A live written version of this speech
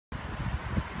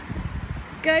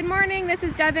Good morning, this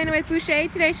is Devon with Boucher,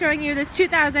 today showing you this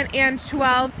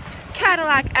 2012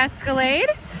 Cadillac Escalade.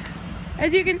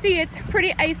 As you can see, it's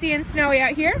pretty icy and snowy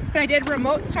out here, but I did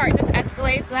remote start this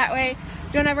Escalade so that way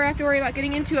you don't ever have to worry about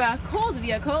getting into a cold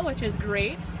vehicle, which is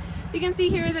great. You can see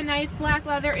here the nice black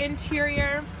leather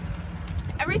interior.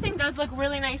 Everything does look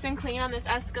really nice and clean on this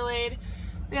Escalade.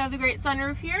 We have the great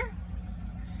sunroof here.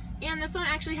 And this one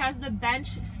actually has the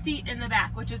bench seat in the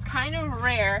back, which is kind of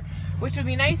rare, which would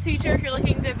be a nice feature if you're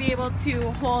looking to be able to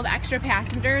hold extra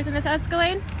passengers in this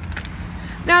Escalade.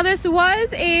 Now this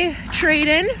was a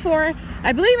trade-in for,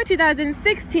 I believe, a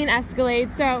 2016 Escalade.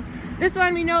 So this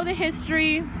one, we know the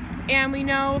history and we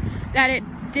know that it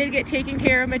did get taken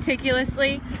care of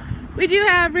meticulously. We do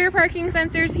have rear parking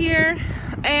sensors here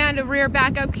and a rear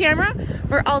backup camera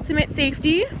for ultimate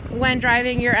safety when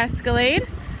driving your Escalade.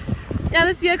 Now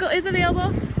this vehicle is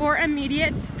available for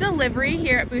immediate delivery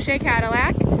here at Boucher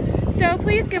Cadillac. So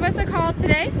please give us a call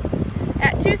today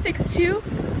at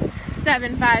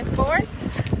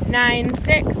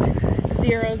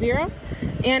 262-754-9600.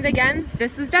 And again,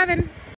 this is Devon.